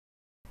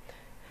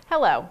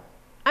Hello,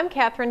 I'm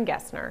Catherine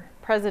Gessner,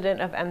 President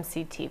of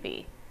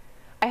MCTV.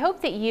 I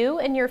hope that you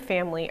and your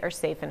family are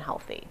safe and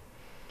healthy.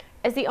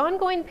 As the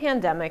ongoing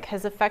pandemic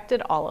has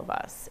affected all of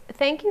us,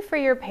 thank you for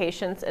your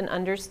patience and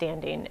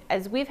understanding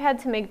as we've had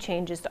to make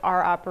changes to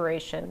our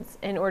operations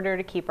in order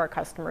to keep our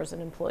customers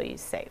and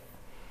employees safe.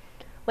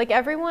 Like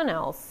everyone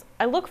else,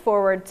 I look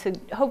forward to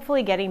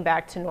hopefully getting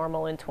back to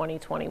normal in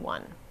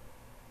 2021.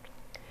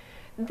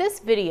 This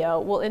video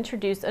will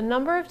introduce a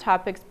number of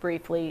topics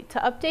briefly to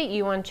update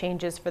you on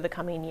changes for the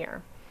coming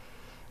year.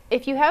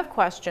 If you have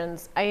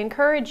questions, I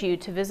encourage you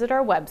to visit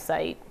our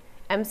website,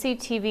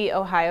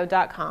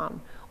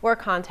 mctvohio.com, or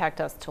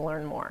contact us to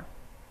learn more.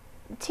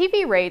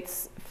 TV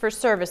rates for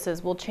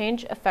services will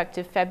change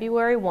effective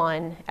February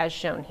 1, as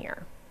shown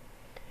here.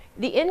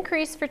 The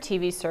increase for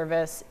TV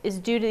service is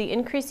due to the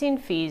increasing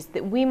fees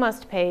that we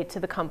must pay to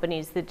the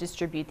companies that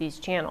distribute these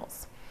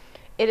channels.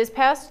 It is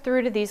passed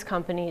through to these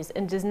companies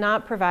and does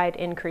not provide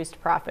increased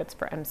profits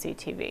for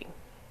MCTV.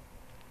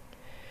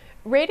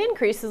 Rate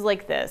increases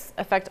like this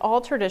affect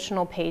all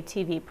traditional pay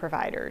TV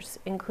providers,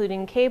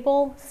 including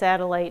cable,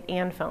 satellite,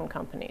 and phone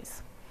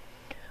companies.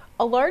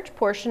 A large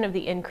portion of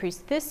the increase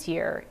this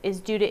year is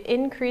due to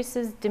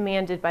increases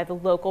demanded by the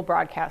local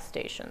broadcast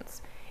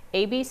stations,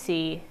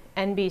 ABC,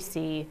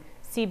 NBC,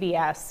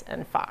 CBS,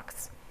 and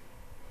Fox.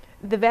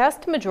 The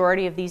vast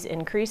majority of these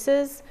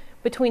increases,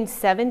 between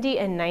 70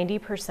 and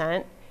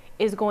 90%,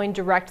 is going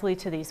directly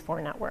to these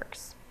four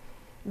networks.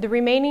 The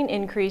remaining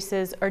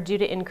increases are due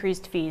to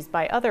increased fees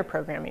by other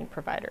programming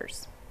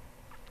providers.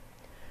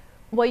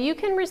 While you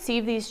can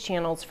receive these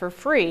channels for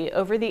free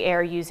over the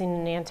air using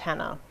an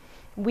antenna,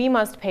 we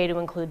must pay to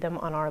include them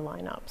on our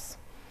lineups.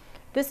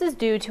 This is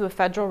due to a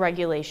federal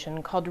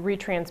regulation called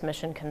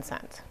retransmission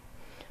consent.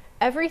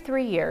 Every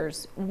 3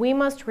 years, we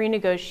must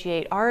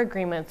renegotiate our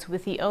agreements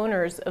with the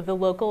owners of the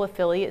local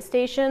affiliate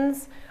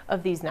stations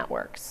of these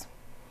networks.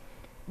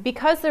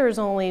 Because there is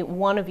only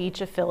one of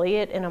each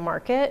affiliate in a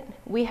market,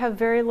 we have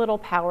very little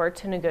power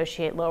to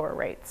negotiate lower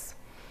rates.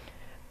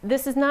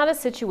 This is not a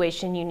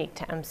situation unique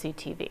to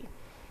MCTV.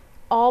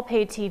 All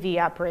pay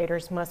TV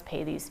operators must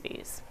pay these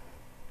fees.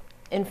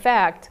 In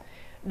fact,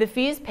 the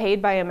fees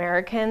paid by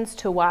Americans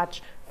to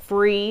watch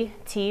free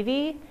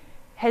TV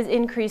has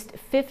increased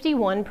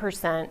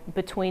 51%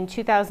 between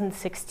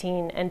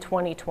 2016 and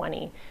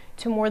 2020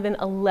 to more than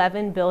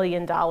 $11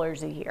 billion a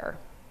year.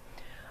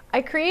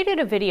 I created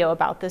a video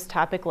about this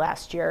topic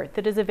last year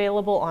that is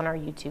available on our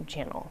YouTube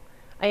channel.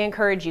 I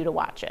encourage you to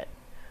watch it.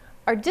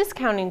 Our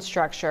discounting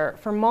structure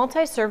for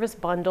multi-service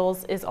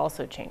bundles is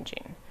also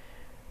changing.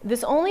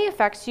 This only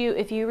affects you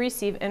if you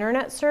receive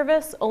internet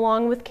service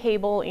along with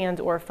cable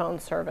and/or phone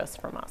service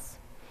from us.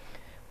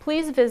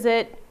 Please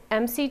visit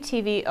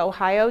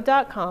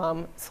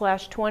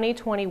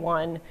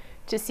mctvohio.com/2021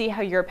 to see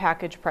how your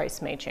package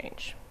price may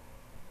change.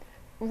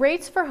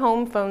 Rates for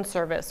home phone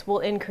service will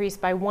increase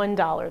by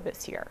 $1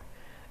 this year.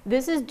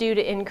 This is due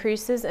to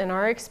increases in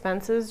our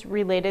expenses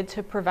related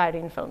to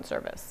providing phone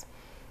service.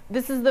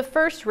 This is the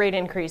first rate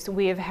increase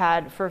we have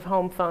had for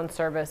home phone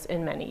service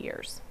in many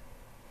years.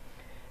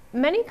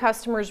 Many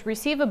customers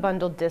receive a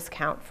bundled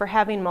discount for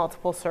having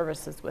multiple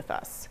services with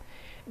us.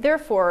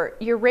 Therefore,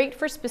 your rate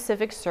for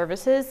specific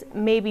services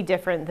may be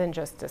different than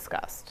just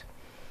discussed.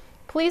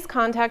 Please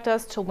contact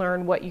us to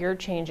learn what your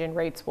change in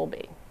rates will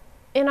be.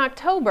 In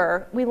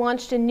October, we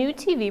launched a new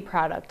TV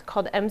product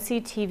called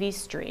MCTV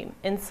Stream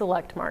in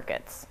select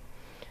markets.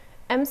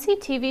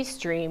 MCTV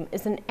Stream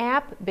is an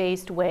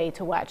app-based way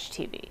to watch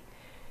TV.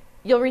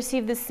 You'll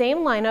receive the same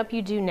lineup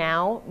you do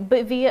now,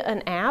 but via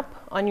an app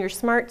on your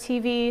smart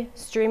TV,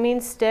 streaming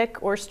stick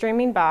or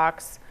streaming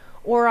box,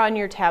 or on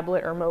your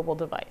tablet or mobile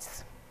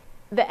device.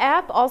 The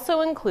app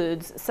also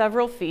includes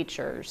several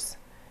features: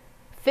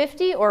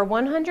 50 or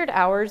 100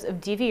 hours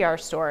of DVR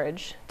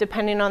storage,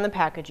 depending on the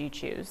package you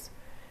choose,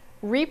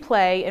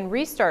 replay and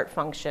restart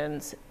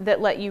functions that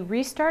let you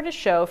restart a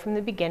show from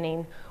the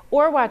beginning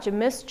or watch a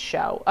missed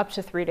show up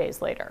to 3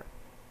 days later.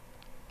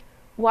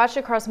 Watch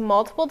across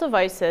multiple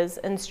devices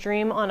and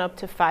stream on up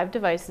to 5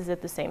 devices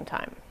at the same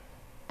time.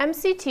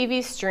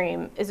 MCTV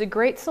Stream is a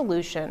great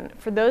solution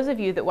for those of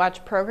you that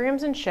watch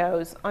programs and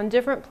shows on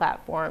different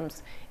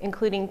platforms,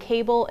 including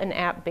cable and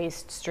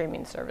app-based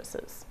streaming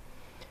services.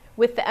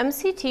 With the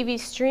MCTV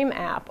Stream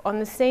app on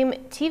the same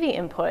TV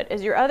input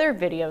as your other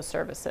video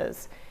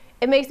services,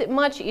 it makes it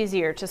much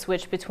easier to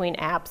switch between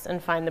apps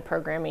and find the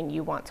programming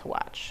you want to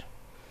watch.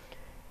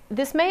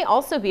 This may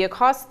also be a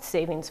cost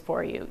savings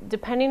for you,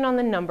 depending on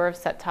the number of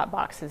set-top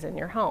boxes in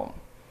your home.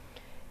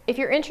 If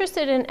you're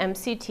interested in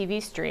MCTV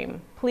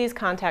Stream, please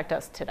contact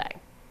us today.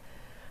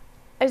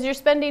 As you're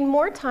spending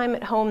more time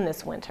at home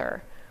this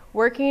winter,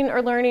 working or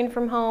learning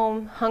from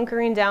home,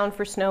 hunkering down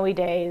for snowy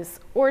days,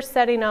 or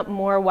setting up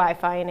more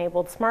Wi-Fi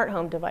enabled smart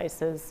home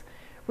devices,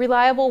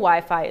 reliable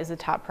Wi-Fi is a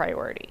top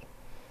priority.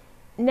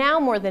 Now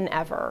more than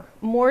ever,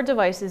 more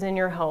devices in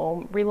your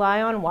home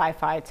rely on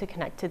Wi-Fi to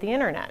connect to the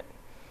internet.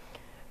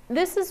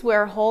 This is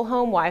where whole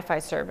home Wi-Fi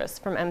service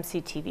from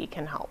MCTV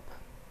can help.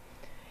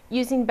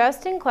 Using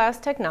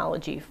best-in-class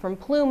technology from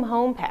Plume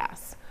Home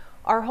Pass,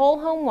 Our whole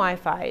home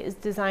Wi-Fi is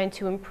designed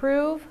to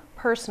improve,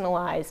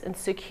 personalize, and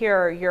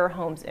secure your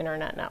home's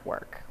internet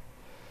network.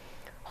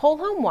 Whole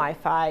home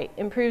Wi-Fi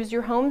improves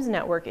your home's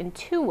network in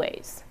 2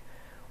 ways.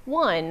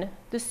 1,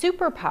 the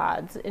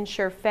SuperPods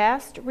ensure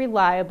fast,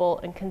 reliable,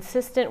 and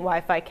consistent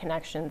Wi-Fi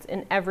connections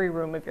in every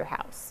room of your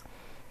house.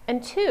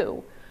 And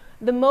 2,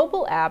 the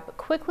mobile app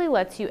quickly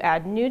lets you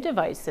add new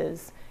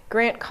devices,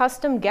 grant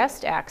custom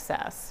guest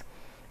access,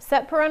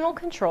 set parental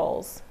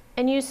controls,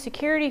 and use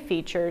security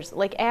features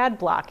like ad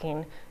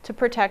blocking to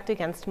protect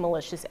against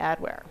malicious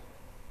adware.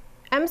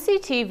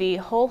 MCTV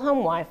Whole Home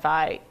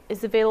Wi-Fi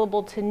is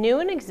available to new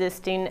and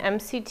existing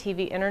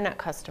MCTV Internet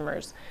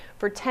customers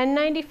for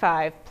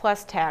 $10.95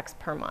 plus tax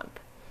per month.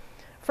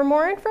 For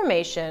more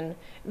information,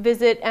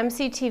 visit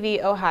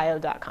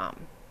mctvohio.com.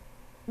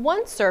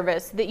 One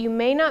service that you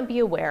may not be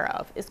aware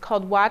of is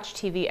called Watch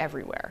TV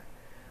Everywhere.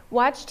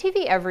 Watch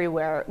TV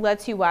Everywhere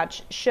lets you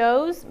watch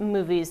shows,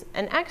 movies,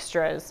 and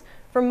extras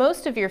for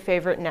most of your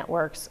favorite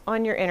networks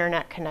on your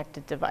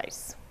internet-connected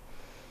device.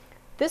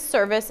 This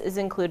service is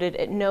included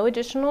at no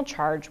additional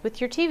charge with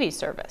your TV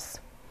service.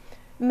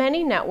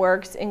 Many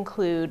networks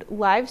include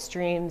live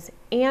streams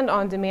and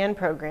on-demand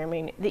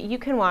programming that you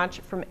can watch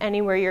from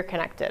anywhere you're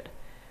connected,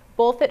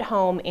 both at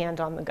home and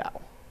on the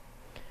go.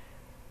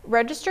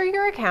 Register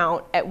your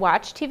account at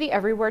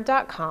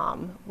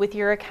watchtveverywhere.com with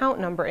your account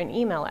number and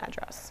email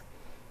address.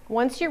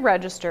 Once you're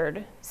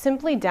registered,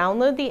 simply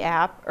download the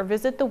app or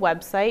visit the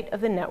website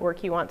of the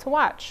network you want to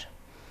watch.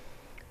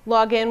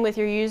 Log in with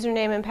your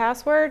username and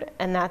password,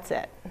 and that's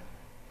it.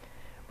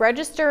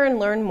 Register and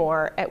learn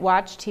more at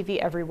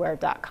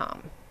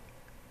watchtveverywhere.com.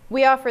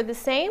 We offer the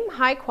same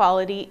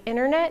high-quality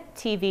internet,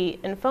 TV,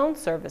 and phone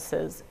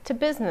services to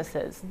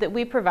businesses that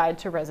we provide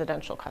to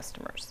residential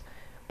customers,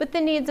 but the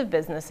needs of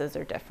businesses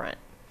are different.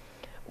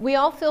 We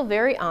all feel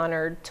very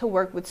honored to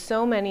work with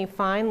so many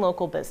fine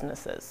local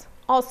businesses,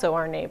 also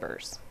our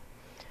neighbors.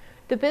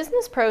 The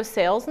Business Pro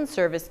sales and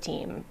service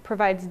team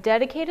provides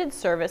dedicated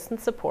service and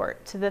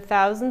support to the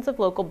thousands of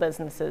local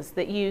businesses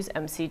that use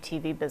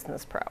MCTV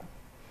Business Pro.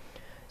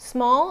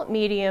 Small,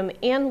 medium,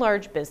 and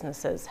large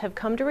businesses have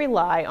come to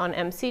rely on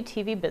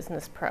MCTV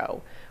Business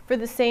Pro for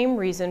the same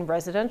reason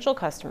residential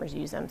customers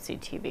use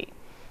MCTV: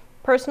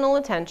 personal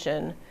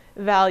attention,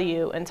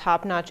 value, and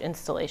top-notch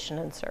installation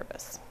and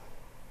service.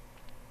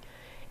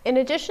 In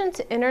addition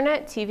to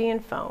internet, TV,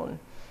 and phone,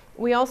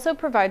 we also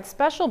provide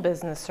special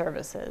business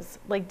services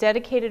like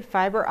dedicated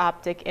fiber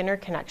optic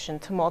interconnection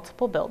to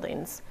multiple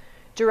buildings,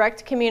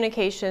 direct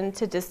communication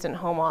to distant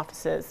home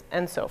offices,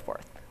 and so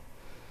forth.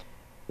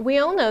 We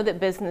all know that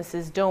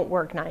businesses don't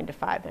work 9 to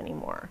 5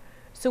 anymore,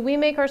 so we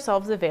make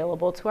ourselves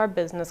available to our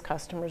business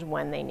customers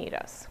when they need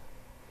us.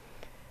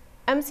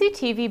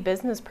 MCTV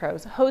Business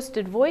Pro's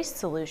hosted voice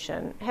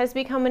solution has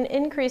become an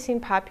increasing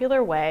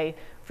popular way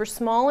for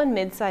small and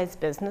mid-sized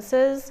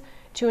businesses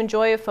to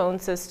enjoy a phone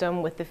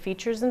system with the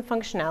features and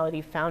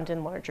functionality found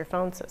in larger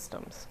phone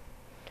systems.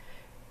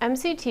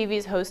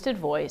 MCTV's hosted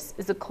voice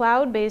is a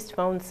cloud-based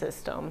phone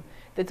system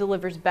that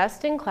delivers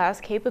best-in-class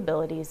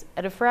capabilities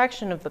at a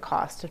fraction of the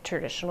cost of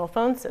traditional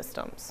phone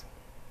systems.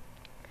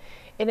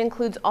 It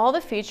includes all the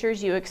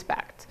features you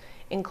expect,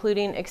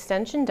 including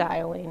extension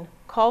dialing,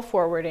 call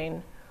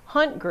forwarding,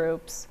 hunt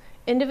groups,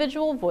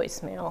 individual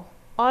voicemail,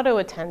 auto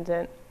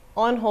attendant,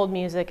 on-hold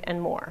music,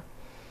 and more.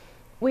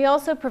 We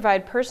also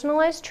provide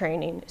personalized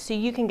training so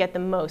you can get the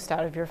most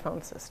out of your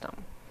phone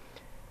system.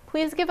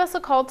 Please give us a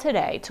call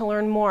today to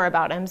learn more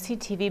about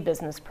MCTV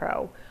Business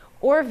Pro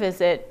or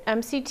visit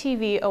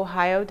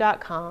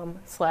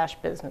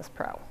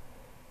mctvohio.com/businesspro.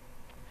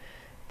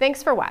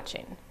 Thanks for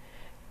watching.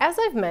 As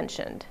I've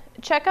mentioned,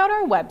 check out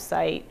our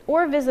website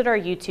or visit our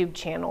YouTube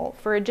channel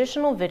for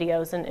additional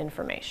videos and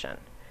information.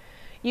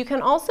 You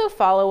can also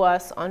follow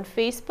us on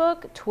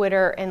Facebook,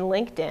 Twitter, and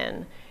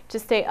LinkedIn to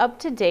stay up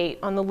to date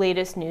on the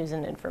latest news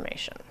and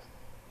information.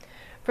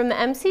 From the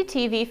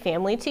MCTV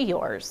family to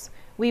yours,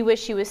 we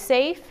wish you a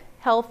safe,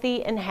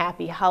 healthy, and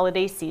happy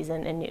holiday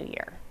season and new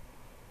year.